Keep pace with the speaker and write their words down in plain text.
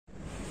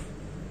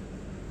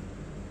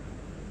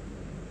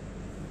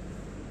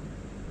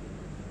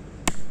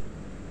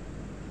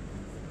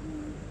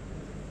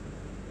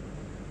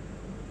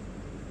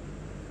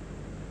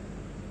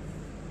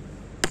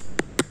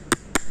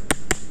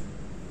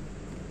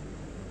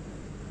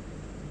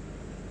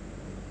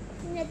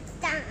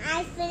Next time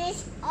I finish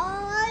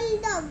all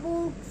the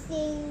books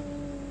in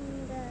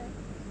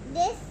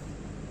this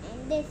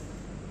and this.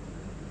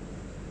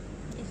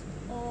 It's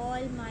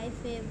all my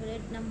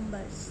favorite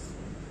numbers.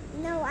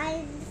 No,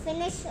 I'll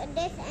finish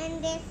this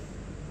and this.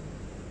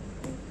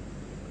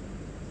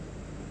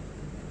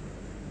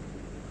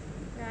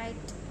 Right.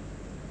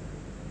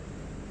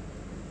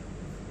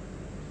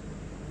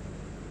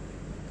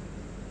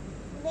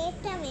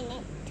 Wait a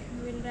minute.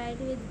 We'll write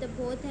with the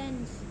both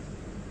hands.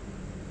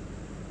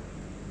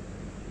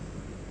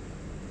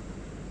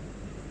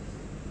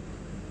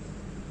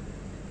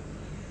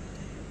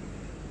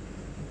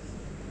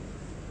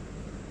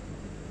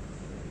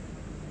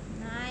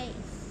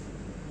 Nice.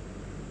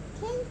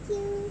 Thank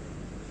you.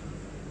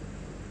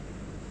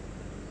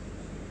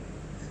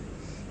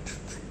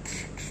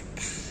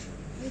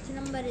 Which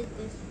number is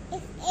this?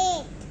 It's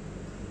 8.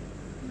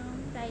 No,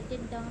 write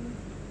it down.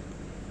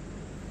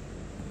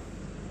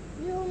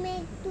 You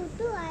make 2,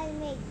 I'll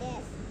make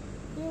this.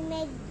 You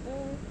make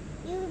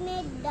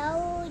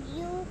down.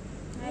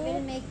 I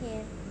will make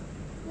here.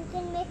 You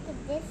can make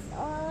this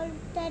all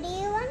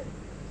 31.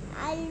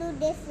 I'll do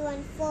this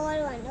one, 4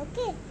 1.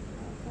 Okay.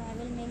 So I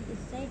will make this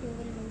side, you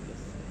will make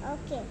this.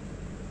 Okay.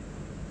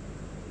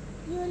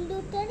 You'll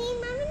do 30,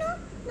 mommy. No,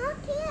 not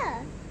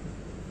here.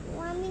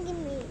 Mommy, give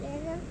me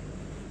eraser.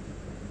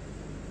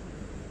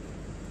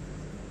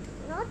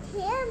 Not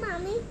here,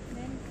 mommy.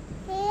 Then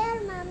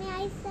Here, mommy.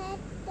 I said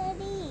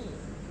 30.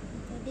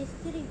 that is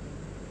 3.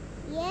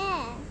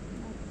 Yeah.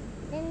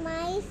 Then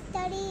my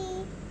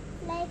study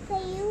like a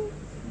you.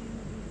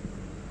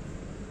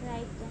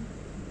 Right then.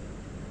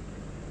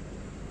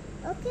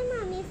 Okay,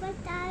 mommy.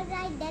 First I'll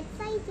write that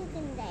side. You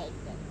can write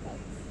that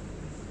side.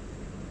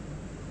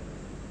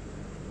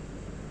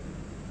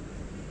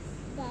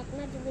 That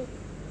much big.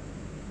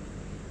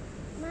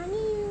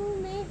 Mommy, you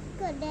make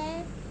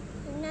that.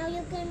 Now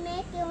you can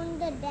make on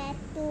the that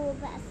too.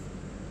 Bus.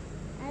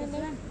 I'll This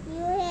make one?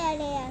 you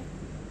here.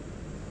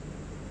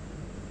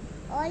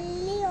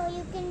 Only or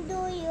you can do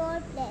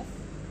your place.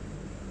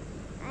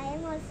 I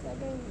am also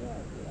doing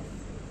your place.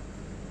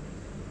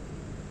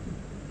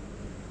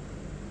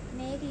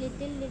 Make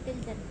little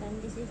circle.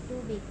 This is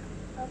too big.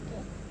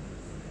 Okay.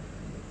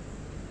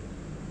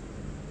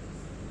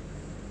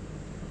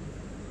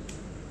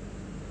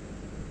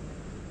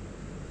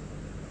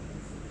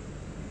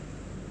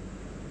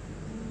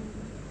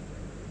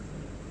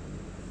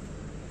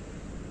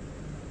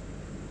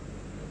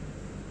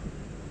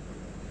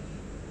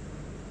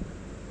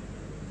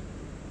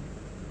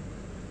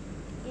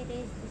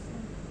 Erase this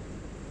one.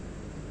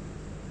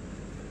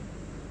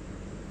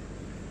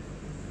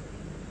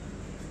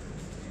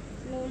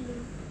 Slowly.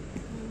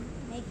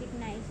 Make it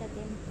nice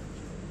again.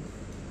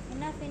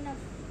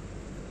 Enough.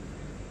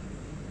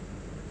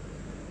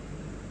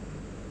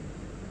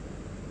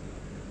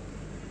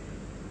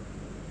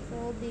 So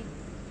big.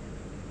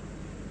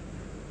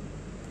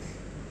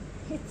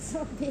 It's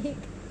so big.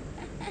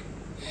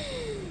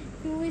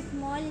 Too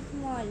small.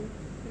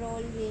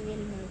 Roll we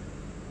will make.